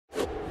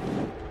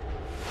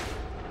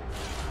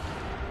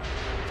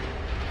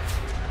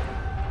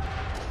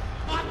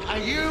are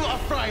you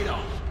afraid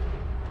of?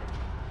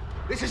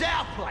 This is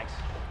our place.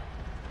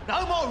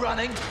 No more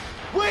running.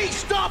 We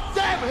stop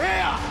them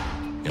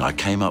here! You know, I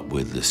came up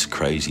with this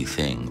crazy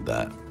thing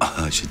that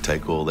I should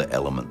take all the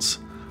elements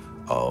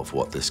of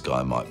what this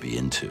guy might be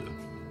into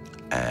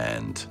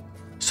and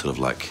sort of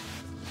like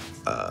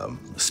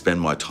spend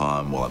my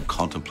time while I'm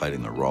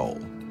contemplating the role,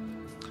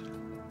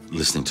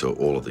 listening to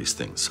all of these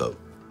things. So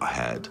I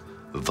had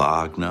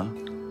Wagner,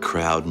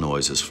 crowd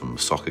noises from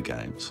soccer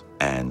games,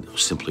 and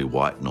simply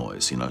white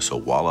noise, you know. So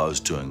while I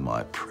was doing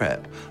my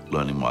prep,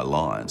 learning my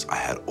lines, I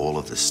had all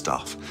of this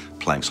stuff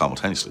playing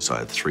simultaneously. So I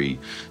had 3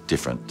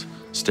 different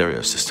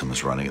stereo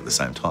systems running at the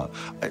same time.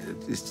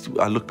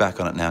 I look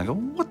back on it now and go,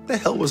 what the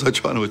hell was I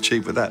trying to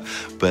achieve with that?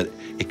 But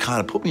it kind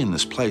of put me in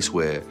this place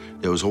where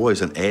there was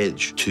always an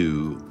edge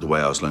to the way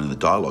I was learning the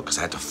dialogue, because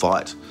I had to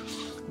fight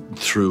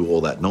through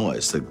all that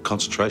noise, the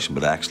concentration,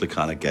 but it actually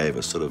kind of gave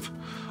a sort of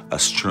a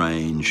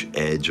strange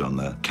edge on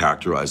the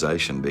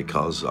characterization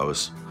because I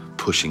was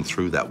pushing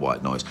through that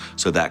white noise.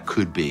 So that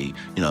could be,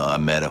 you know, a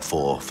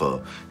metaphor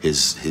for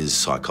his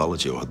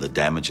psychology or the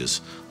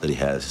damages that he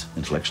has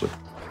intellectually.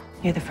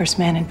 You're the first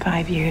man in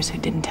 5 years who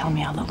didn't tell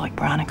me I look like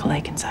Veronica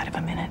Lake inside of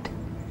a minute.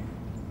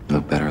 You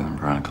look better than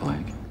Veronica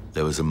Lake.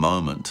 There was a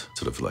moment,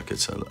 sort of like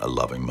it's a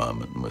loving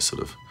moment, and we're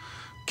sort of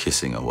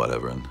kissing or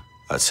whatever, and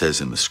it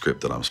says in the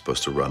script that I'm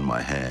supposed to run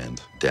my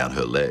hand down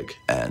her leg,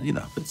 and, you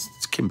know,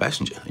 it's Kim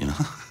Basinger, you know?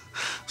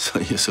 So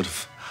you're sort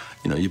of,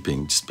 you know,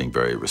 you're just being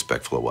very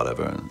respectful or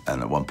whatever,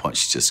 and at one point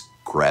she just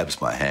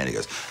grabs my hand, he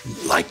goes,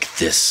 like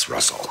this,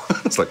 Russell.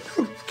 It's like,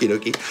 okie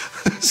dokie.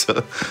 So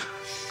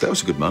that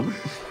was a good moment.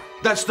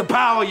 That's the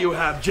power you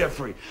have,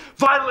 Jeffrey.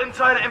 Vital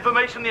insider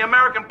information the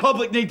American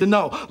public need to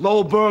know.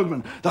 Lowell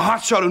Bergman, the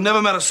hotshot who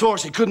never met a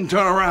source he couldn't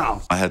turn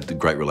around. I had a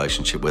great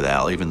relationship with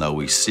Al, even though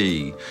we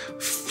see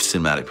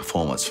cinematic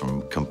performance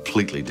from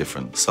completely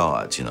different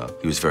sides, you know.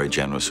 He was very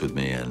generous with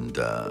me and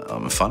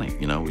funny,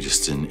 you know. We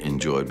just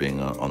enjoyed being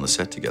on the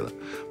set together.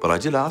 But I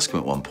did ask him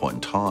at one point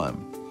in time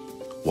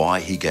why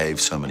he gave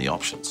so many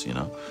options, you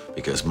know,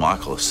 because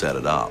Michael set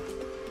it up.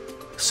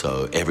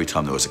 So every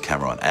time there was a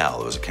camera on Al,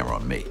 there was a camera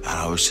on me. And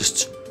I was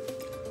just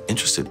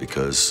interested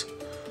because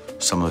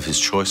some of his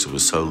choices were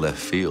so left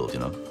field, you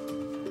know.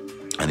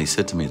 And he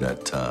said to me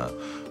that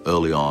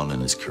early on in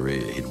his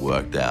career, he'd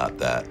worked out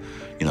that,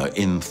 you know,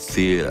 in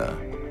theater,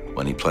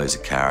 when he plays a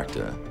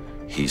character,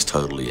 he's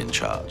totally in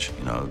charge,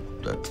 you know,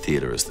 that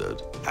theater is the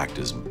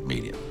actor's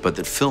medium, but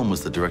that film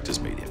was the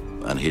director's medium.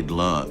 And he'd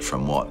learnt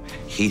from what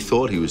he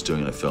thought he was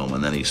doing in a film,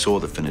 and then he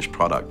saw the finished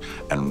product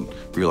and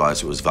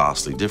realized it was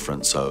vastly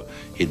different. So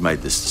he'd made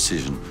this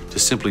decision to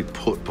simply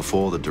put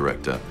before the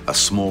director a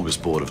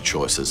smorgasbord of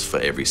choices for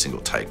every single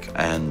take.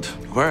 And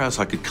whereas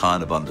I could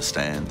kind of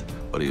understand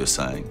what he was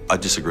saying, I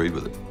disagreed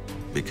with it,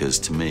 because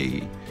to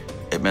me,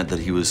 it meant that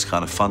he was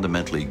kind of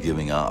fundamentally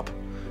giving up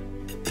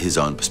his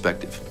own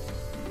perspective,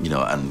 you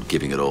know, and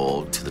giving it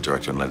all to the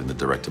director and letting the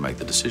director make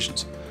the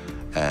decisions.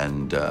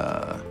 And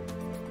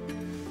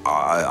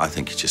I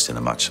think you're just in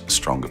a much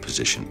stronger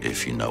position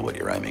if you know what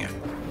you're aiming at.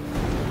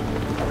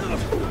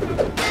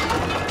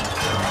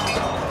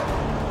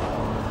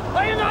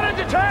 Are you not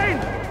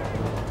entertained?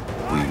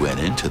 We went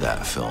into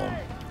that film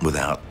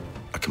without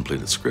a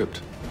completed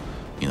script.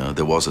 You know,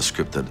 there was a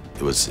script that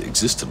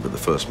existed, but the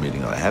first meeting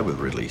that I had with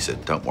Ridley, he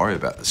said, don't worry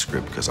about the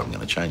script because I'm going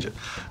to change it.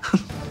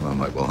 And I'm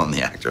like, well, I'm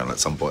the actor, and at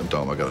some point in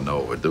time, I've got to know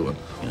what we're doing.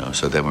 You know,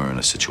 so then we were in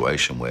a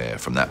situation where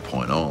from that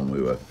point on,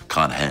 we were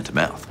kind of hand to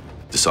mouth,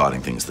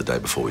 deciding things the day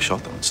before we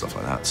shot them and stuff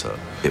like that. So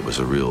it was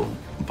a real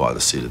by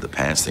the seat of the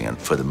pants thing. And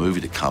for the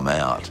movie to come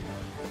out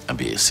and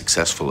be as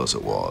successful as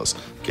it was,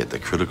 get the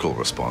critical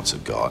response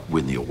it got,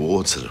 win the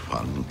awards that it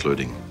won,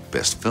 including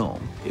Best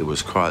Film, it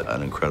was quite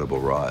an incredible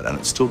ride, and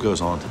it still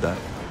goes on today.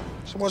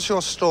 So what's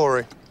your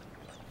story?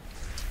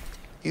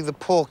 You the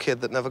poor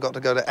kid that never got to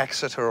go to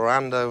Exeter or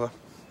Andover?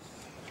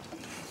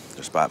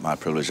 Despite my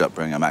privileged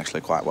upbringing, I'm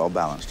actually quite well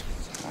balanced.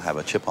 I have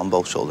a chip on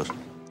both shoulders.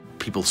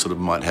 People sort of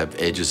might have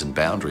edges and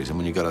boundaries, and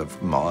when you've got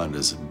a mind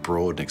as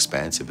broad and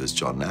expansive as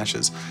John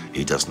Nash's,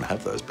 he doesn't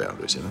have those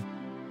boundaries, you know?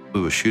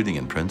 We were shooting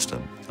in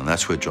Princeton, and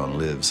that's where John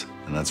lives,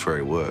 and that's where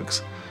he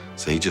works.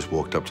 So he just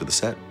walked up to the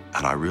set,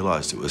 and I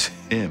realized it was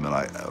him, and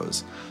I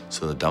was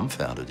sort of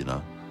dumbfounded, you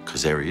know,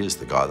 because there he is,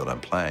 the guy that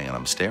I'm playing, and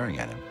I'm staring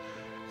at him.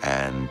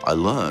 And I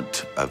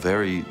learnt a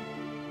very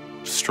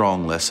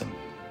strong lesson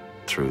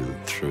through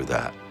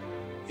that.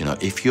 You know,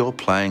 if you're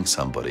playing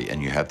somebody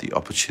and you have the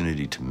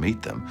opportunity to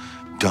meet them,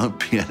 don't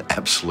be an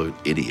absolute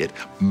idiot.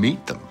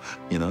 Meet them,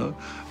 you know,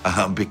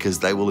 because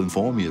they will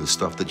inform you of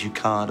stuff that you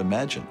can't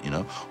imagine, you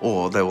know,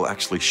 or they will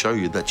actually show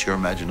you that your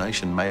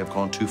imagination may have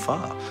gone too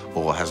far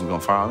or hasn't gone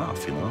far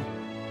enough, you know.